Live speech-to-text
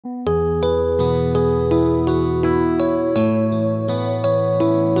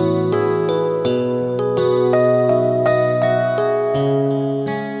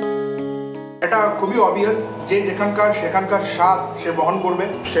যে যেখানকার সেখানকার স্বাদ সে বহন করবে।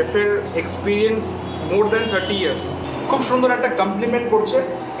 শেফের এক্সপিরিয়েন্স মোর দ্যান 30 ইয়ার্স। খুব সুন্দর একটা কমপ্লিমেন্ট করছে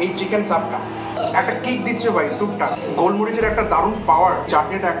এই চিকেন সাপটা, একটা কিক দিচ্ছে ভাই টুকটাক। গোলমরিচের একটা দারুণ পাওয়ার,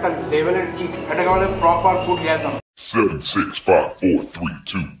 চাটনিটা একটা লেভেলের কিক, এটাকে বলে proper food গ্যাদম। 7, 6, 5, 4, 3,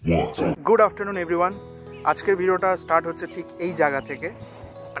 2, 1। Good afternoon everyone. আজকের ভিডিওটা স্টার্ট হচ্ছে ঠিক এই জায়গা থেকে,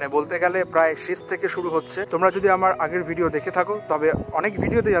 মানে বলতে গেলে প্রায় শেষ থেকে শুরু হচ্ছে। তোমরা যদি আমার আগের ভিডিও দেখে থাকো তবে অনেক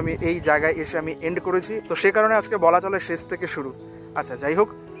ভিডিওতেই আমি এই জায়গায় এসে আমি এন্ড করেছি, তো সে কারণে আজকে বলা চলে শেষ থেকে শুরু। আচ্ছা যাই হোক,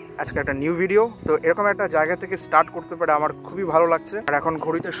 আজকে একটা নিউ ভিডিও, তো এরকম একটা জায়গা থেকে স্টার্ট করতে পারে আমার খুবই ভালো লাগছে। আর এখন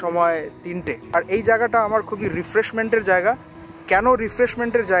ঘড়িতে সময় 3টে, আর এই জায়গাটা আমার খুবই রিফ্রেশমেন্টের জায়গা। কেন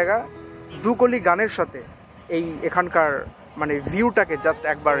রিফ্রেশমেন্টের জায়গা? দুকলি গানের সাথে এই এখানকার মানে ভিউটাকে জাস্ট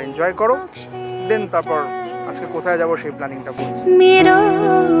একবার এনজয় করো, দেন তারপর আজকে কোথায় যাব সেই প্ল্যানিংটা করছি। मेरो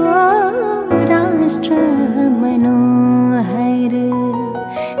राष्ट्र मनोहर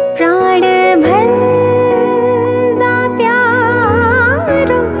प्राण भन्दा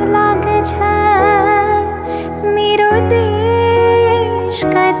प्यारो लाग्छ मेरो देश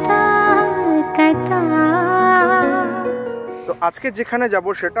कता कता। তো আজকে যেখানে যাব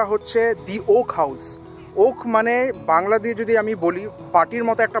সেটা হচ্ছে দি ওক হাউস। ওক মানে বাংলা দিয়ে যদি আমি বলি, বাটির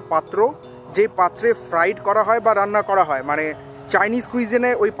মতো একটা পাত্র, যে পাত্রে ফ্রাইড করা হয় বা রান্না করা হয়, মানে চাইনিজ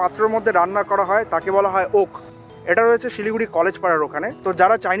কুইজিনে ওই পাত্রের মধ্যে রান্না করা হয়, তাকে বলা হয় ওক। এটা রয়েছে শিলিগুড়ি কলেজ পাড়ার ওখানে। তো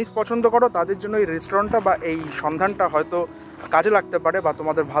যারা চাইনিজ পছন্দ করো তাদের জন্য এই রেস্টুরেন্টটা বা এই সন্ধানটা হয়তো কাজে লাগতে পারে বা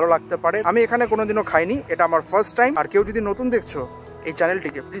তোমাদের ভালো লাগতে পারে। আমি এখানে কোনোদিনও খাইনি, এটা আমার ফার্স্ট টাইম। আর কেউ যদি নতুন দেখছো এই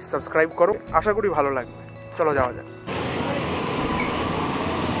চ্যানেলটিকে প্লিজ সাবস্ক্রাইব করো, আশা করি ভালো লাগবে। চলো যাওয়া যাক।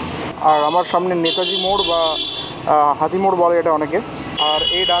 আর আমার সামনে নেতাজি মোড় বা হাতি মোড় বলে এটা অনেকে। আর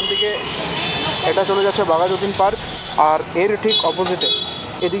এই ডান দিকে এটা চলে যাচ্ছে বাঘাযতীন পার্ক, আর এর ঠিক অপোজিটে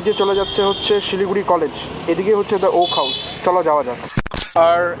এদিক দিয়ে চলে যাচ্ছে হচ্ছে শিলিগুড়ি কলেজ, এদিকে হচ্ছে দ্য ওক হাউস। চলো যাওয়া যাক।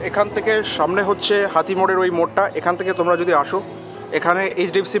 আর এখান থেকে সামনে হচ্ছে হাতি মোড়ের ওই মোড়টা, এখান থেকে তোমরা যদি আসো, এখানে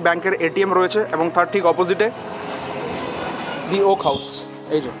HDFC ব্যাংকের ATM রয়েছে এবং তার ঠিক অপোজিটে দি ওক হাউস।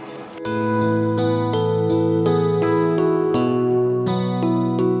 এই যে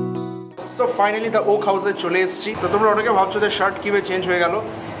তো ফাইনালি দ্য ওক হাউসে চলে এসেছি। তো তোমরা অনেকে ভাবছো যে শার্ট কীভাবে চেঞ্জ হয়ে গেল,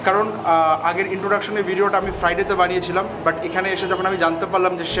 কারণ আগের ইন্ট্রোডাকশনের ভিডিওটা আমি ফ্রাইডেতে বানিয়েছিলাম, বাট এখানে এসে যখন আমি জানতে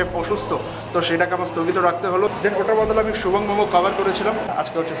পারলাম যে শেফ অসুস্থ, তো সেটাকে আমার স্থগিত রাখতে হলো। দেন ওটার বদলে আমি শুভং মোমো কভার করেছিলাম।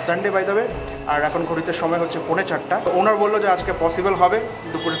 আজকে হচ্ছে সানডে বাই দ্য ওয়ে, আর এখন ঘড়িতে সময় হচ্ছে 3:45। ওনার বললো যে আজকে পসিবল হবে,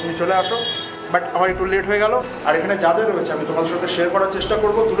 দুপুরে তুমি চলে আসো, বাট আমার একটু লেট হয়ে গেল। আর এখানে যা যা রয়েছে আমি তোমাদের সাথে শেয়ার করার চেষ্টা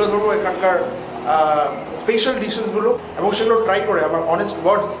করবো, তুলে ধরবো এখানকার স্পেশাল ডিশেসগুলো, এবং সেগুলো ট্রাই করে আমার অনেস্ট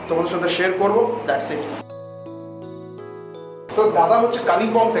ওয়ার্ডস তোমাদের সাথে শেয়ার করবো। That's it. তো দাদা হচ্ছে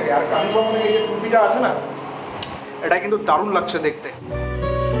কালিম্পং থেকে, আর কালিম্পং থেকে এই যে টুপিটা আছে না, এটা কিন্তু দারুণ লাগছে দেখতে।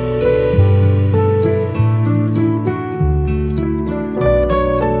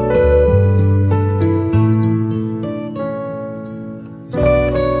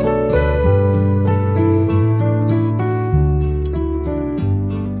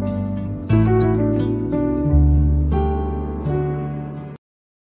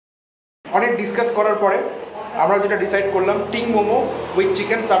 অনেক ডিসকাস করার পরে আমরা যেটা ডিসাইড করলাম, টিং মোমো উইথ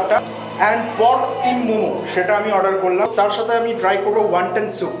চিকেন সাপটা অ্যান্ড পর্ক স্টিম মোমো, সেটা আমি অর্ডার করলাম। তার সাথে আমি ট্রাই করবো ওয়ান্টন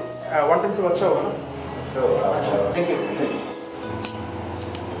স্যুপ। ওয়ান্টন স্যুপ আচ্ছা হবে না? Thank you.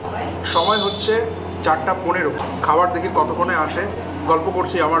 সময় হচ্ছে 4:15। খাবার দেখি কতক্ষণে আসে। গল্প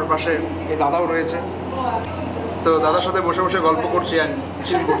করছি, আমার পাশে এই দাদাও রয়েছে, তো দাদার সাথে বসে বসে গল্প করছি অ্যান্ড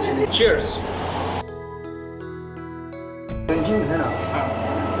চিল করছি। চিয়ার্স। संजीव है ना,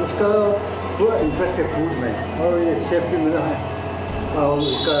 उसका पूरा इंटरेस्ट है फूड में, और ये शेफ भी मिला है और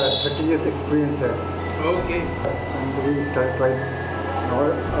उसका 30 years एक्सपीरियंस है। ओके,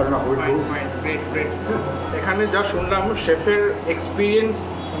 এখানে যা শুনলাম শেফের experience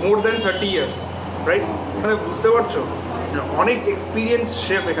more than 30 years, right? মানে বুঝতে পারছো অনেক এক্সপিরিয়েন্স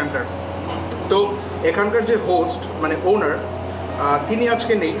শেফ এখানকার। তো এখানকার যে হোস্ট মানে ওনার, তিনি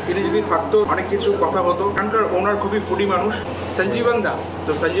আজকে নেই। তিনি যদি থাকতো অনেক কিছু কথা হতো। এখানকার ওনার খুবই ফুডি মানুষ, সঞ্জীবন দা।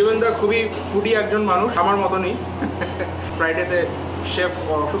 তো সঞ্জীবন দা খুবই ফুডি একজন মানুষ, আমার মতনই। ফ্রাইডেতে শেফ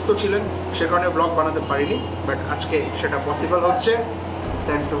অসুস্থ ছিলেন, সে কারণে ব্লগ বানাতে পারিনি, বাট আজকে সেটা পসিবল হচ্ছে,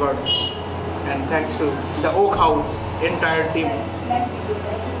 thanks to god and thanks to the oak house entire team.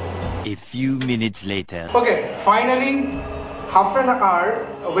 A few minutes later. Okay, finally half an hour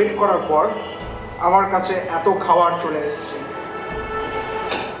wait করার পর আমার কাছে এত খাবার চলে এসেছে।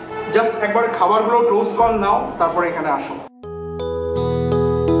 জাস্ট একবার খাবারগুলো ক্লোজ কল নাও, তারপরে এখানে আসো।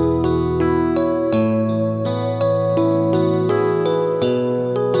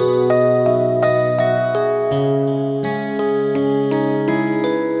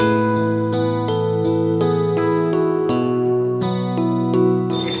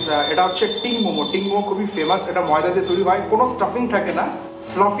 এটা হচ্ছে টিং মোমো। টিং মোমো খুবই ফেমাস, এটা ময়দা দিয়ে তৈরি হয়, কোনো স্টাফিং থাকে না,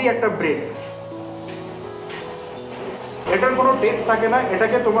 ফ্লাফি একটা ব্রেড, এটার কোনো টেস্ট থাকে না।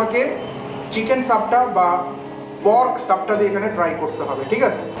 এটাকে তোমাকে চিকেন সাপটা বা পর্ক সাপটা দিয়ে এখানে ট্রাই করতে হবে, ঠিক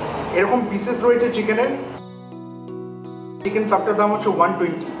আছে? এরকম পিসেস রয়েছে চিকেনের। চিকেন সাপটার দাম হচ্ছে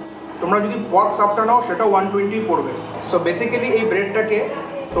 120। তোমরা যদি পর্ক সাপটা নাও সেটা 120 পড়বে। সো বেসিক্যালি এই ব্রেডটাকে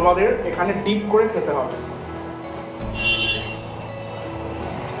তোমাদের এখানে ডিপ করে খেতে হবে।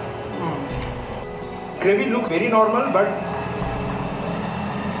 Gravy looks very normal, but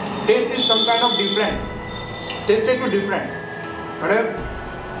taste is some kind of different. Taste একটু different. মানে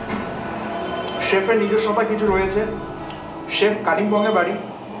শেফের নিজস্বতা কিছু রয়েছে। শেফ কালিম্পংয়ে বাড়ি,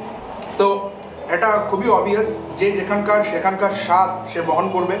 তো এটা খুবই অবভিয়াস যে যেখানকার সেখানকার স্বাদ সে বহন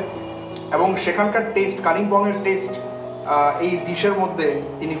করবে এবং সেখানকার টেস্ট, কালিম্পংয়ের টেস্ট এই ডিশের মধ্যে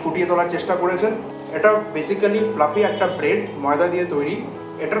তিনি ফুটিয়ে তোলার চেষ্টা করেছেন। এটা বেসিক্যালি ফ্লাফি একটা ব্রেড, ময়দা দিয়ে তৈরি।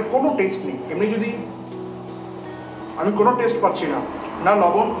 এটার কোনো টেস্ট নেই। এমনি যদি আমি কোনো টেস্ট পাচ্ছি না, না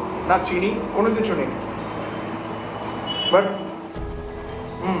লবণ না চিনি, কোনো কিছু নেই। বাট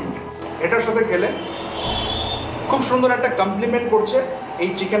এটার সাথে খেলে খুব সুন্দর একটা কমপ্লিমেন্ট করছে এই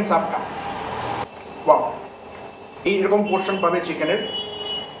চিকেন সাপটা। ওয়াও, এই এরকম পোর্শন পাবে চিকেনের।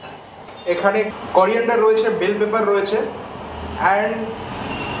 এখানে করিয়েন্ডার রয়েছে, বেল পেপার রয়েছে, অ্যান্ড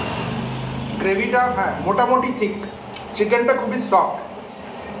গ্রেভিটা হ্যাঁ মোটামুটি ঠিক। চিকেনটা খুবই সফট।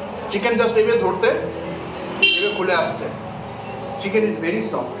 চিকেন জাস্ট এভাবে ধরতে এভাবে খুলে আসছে। Chicken is very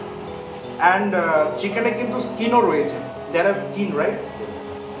soft, and চিকেনে কিন্তু স্কিনও রয়েছে। দেয়ার আর স্কিন, রাইট?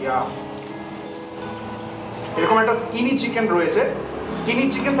 ইয়া, এরকম একটা স্কিনি চিকেন রয়েছে। স্কিনি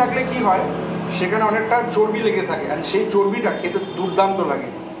চিকেন থাকলে কি হয়, সেখানে অনেকটা চর্বি লেগে থাকে, আর সেই চর্বিটা খেতে দুর্দান্ত লাগে,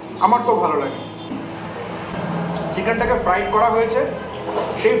 আমার তো ভালো লাগে। চিকেনটাকে ফ্রাইড করা হয়েছে,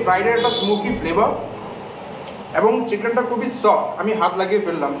 সেই ফ্রাইডের একটা স্মোকি ফ্লেভার, এবং চিকেনটা খুবই সফট। আমি হাত লাগিয়ে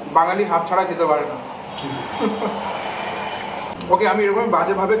ফেললাম, বাঙালি হাত ছাড়া খেতে পারে না। ওকে, আমি এরকম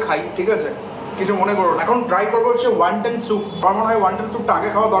বাজেভাবে খাই, ঠিক আছে, কিছু মনে করো না। এখন ট্রাই করবো হচ্ছে ওয়ান্টন স্যুপ। আমার মনে হয় ওয়ান্টন স্যুপটা আগে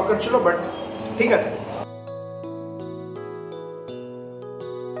খাওয়া দরকার ছিল, বাট ঠিক আছে।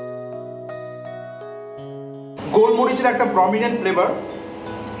 গোলমরিচের একটা প্রমিনেন্ট ফ্লেভার,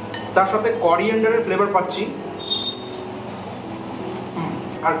 তার সাথে করিয়েন্ডারের ফ্লেভার পাচ্ছি,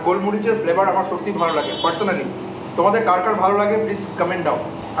 আর গোলমরিচের ফ্লেভার আমার সত্যি ভালো লাগে পার্সোনালি। তোমাদের কার কার ভালো লাগে প্লিজ কমেন্ট ডাউন।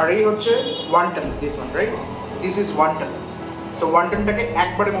 আর এই হচ্ছে wonton, this one, right? This is wonton. So ওয়ান্টনটাকে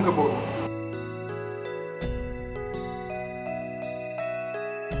একবারে মুখে পড়বো।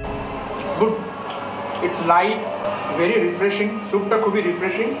 Good, it's light, very refreshing. স্যুপটা খুবই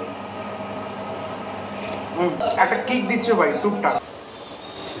রিফ্রেশিং, একটা কিক দিচ্ছে ভাই স্যুপটা।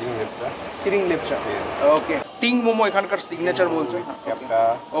 সিরিং লেপচা, ওকে। টিং মোমো এখানকার सिग्नेचर বলছে।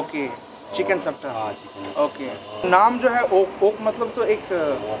 Okay, chicken सप्टा, okay. नाम जो है ओक, ओक मतलब तो एक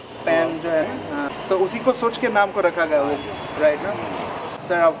पैन जो है, तो उसी को सोच के नाम को रखा गया ओक, राइट ना?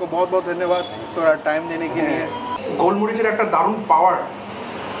 सर आपको बहुत बहुत धन्यवाद थोड़ा टाइम देने के लिए। গোলমরিচের একটা দারুণ পাওয়ার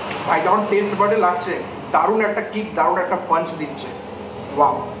ভাই, যখন টেস্ট বাডে লাগছে, দারুণ একটা কিক, দারুণ একটা পাঞ্চ দিচ্ছে।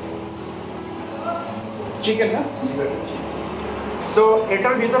 ওয়াও, চিকেন না? সো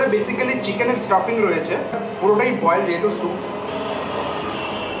এটার ভিতরে বেসিক্যালি চিকেনের স্টাফিং রয়েছে, পুরোটাই বয়েল যেহেতু স্যুপ।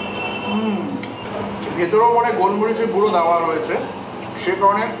 ভেতরেও মানে গোলমরিচের গুঁড়ো দেওয়া রয়েছে, সে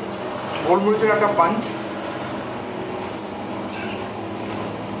কারণে গোলমরিচের একটা পাঞ্চ।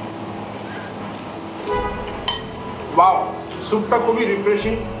 ওয়াও, স্যুপটা খুবই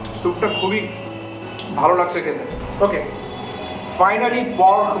রিফ্রেশিং, স্যুপটা খুবই ভালো লাগছে খেতে। ওকে, finally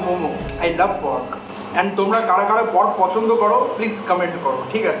pork momo. I love pork. And তোমরা কারা কারা পর্ক পছন্দ করো প্লিজ কমেন্ট করো,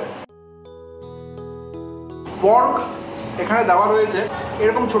 ঠিক আছে? পর্ক এখানে দেওয়া রয়েছে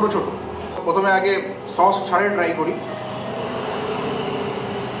এরকম ছোট ছোট। প্রথমে আগে সস ছাড়ে ট্রাই করি।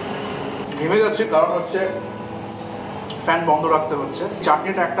 ঘেমে যাচ্ছে, কারণ হচ্ছে ফ্যান বন্ধ রাখতে হচ্ছে।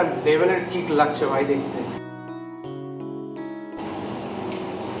 চাটনিটা একটা লেভেলের কিক লাগছে ভাই দেখতে।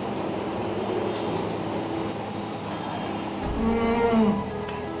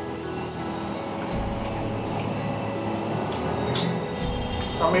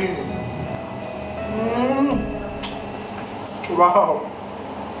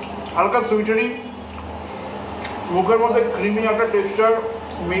 হালকা সুইটারি, মুখের মধ্যে ক্রিমি একটা টেক্সচার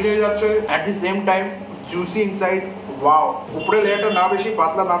মিলে যাচ্ছে, at the same time juicy inside. Wow, উপরে লেয়ারটা না বেশি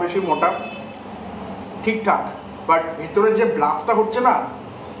পাতলা না বেশি মোটা, ঠিকঠাক, বাট ভিতরে যে ব্লাস্টটা হচ্ছে না,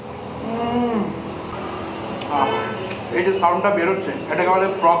 এই যে সাউন্ডটা বেরোচ্ছে, এটাকে বলে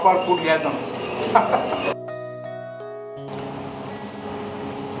প্রপার ফুড গ্যাদম।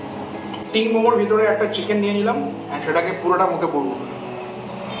 টিং মোমোর ভিতরে একটা চিকেন নিয়ে নিলাম, এন্ড সেটাকে পুরোটা মুখে পড়বো।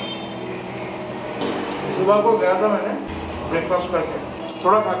 सुबह को गया था मैंने ब्रेकफास्ट करके,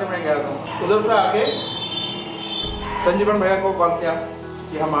 थोड़ा खा के मैं गया था। उधर से आके संजीवन भैया को कॉल किया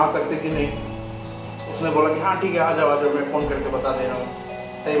कि हम आ सकते कि नहीं। उसने बोला कि हाँ ठीक है आ जाओ, मैं फ़ोन करके बता दे रहा हूँ।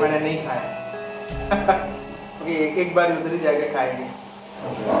 तो मैंने नहीं खाया क्योंकि एक बार उधर ही जाके खाएंगे।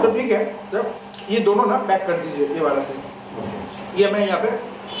 तो ठीक है, तो ये दोनों ना पैक कर दीजिए ये वाला से। ये मैं यहाँ पे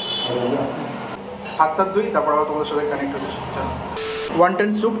हाथ तक धुई তারপর আবার তোমাদের সাথে কানেক্ট হচ্ছি। Wonton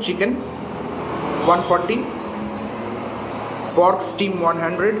soup chicken 140, pork steam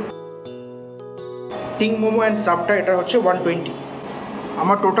 100, টিং মোমো অ্যান্ড সাপটা এটা হচ্ছে 120।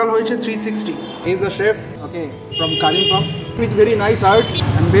 আমার টোটাল হয়েছে 360। He is the chef, okay, from Kalimpong with very nice heart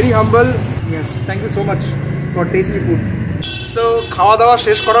and very humble. Yes, thank you so much for tasty food. So খাওয়া দাওয়া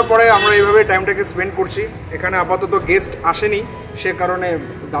শেষ করার পরে আমরা এইভাবে টাইমটাকে স্পেন্ড করছি। এখানে আপাতত গেস্ট আসেনি, সে কারণে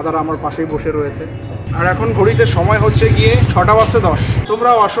দাদারা আমার পাশেই বসে রয়েছে। আর এখন ঘড়িতে সময় হচ্ছে গিয়ে 6:10।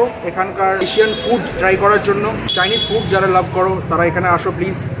 তোমরাও আসো এখানকার এশিয়ান ফুড ট্রাই করার জন্য। চাইনিজ ফুড যারা লাভ করো তারা এখানে আসো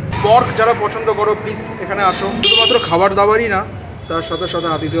প্লিজ। পর্ক যারা পছন্দ করো প্লিজ এখানে আসো। শুধুমাত্র খাবার দাবারই না, তার সাথে সাথে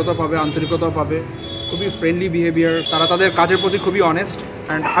আতিথেয়তা পাবে, আন্তরিকতাও পাবে, খুবই ফ্রেন্ডলি বিহেভিয়ার। তারা তাদের কাজের প্রতি খুবই অনেস্ট।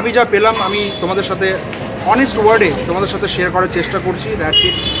 অ্যান্ড আমি যা পেলাম আমি তোমাদের সাথে অনেস্ট ওয়ার্ডে তোমাদের সাথে শেয়ার করার চেষ্টা করছি। দ্যাটস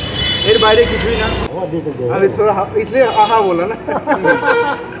ইট, এর বাইরে কিছুই না। আমি থোড়া ইসলিয়ে আহা বলা না।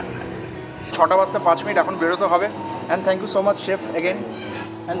 6:05 এখন বেরোতে হবে। And thank you so much chef again,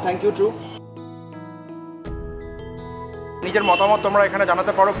 and thank you two. নিজের মতামত তোমরা এখানে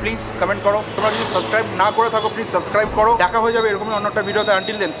জানাতে পারো, প্লিজ কমেন্ট করো। তোমরা যদি সাবস্ক্রাইব না করে থাকো প্লিজ সাবস্ক্রাইব করো। দেখা হয়ে যাবে এরকম অন্য একটা ভিডিওতে।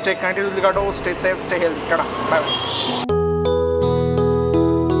 Until then stay connected with লিগাটো, stay safe, stay healthy. Tata, by.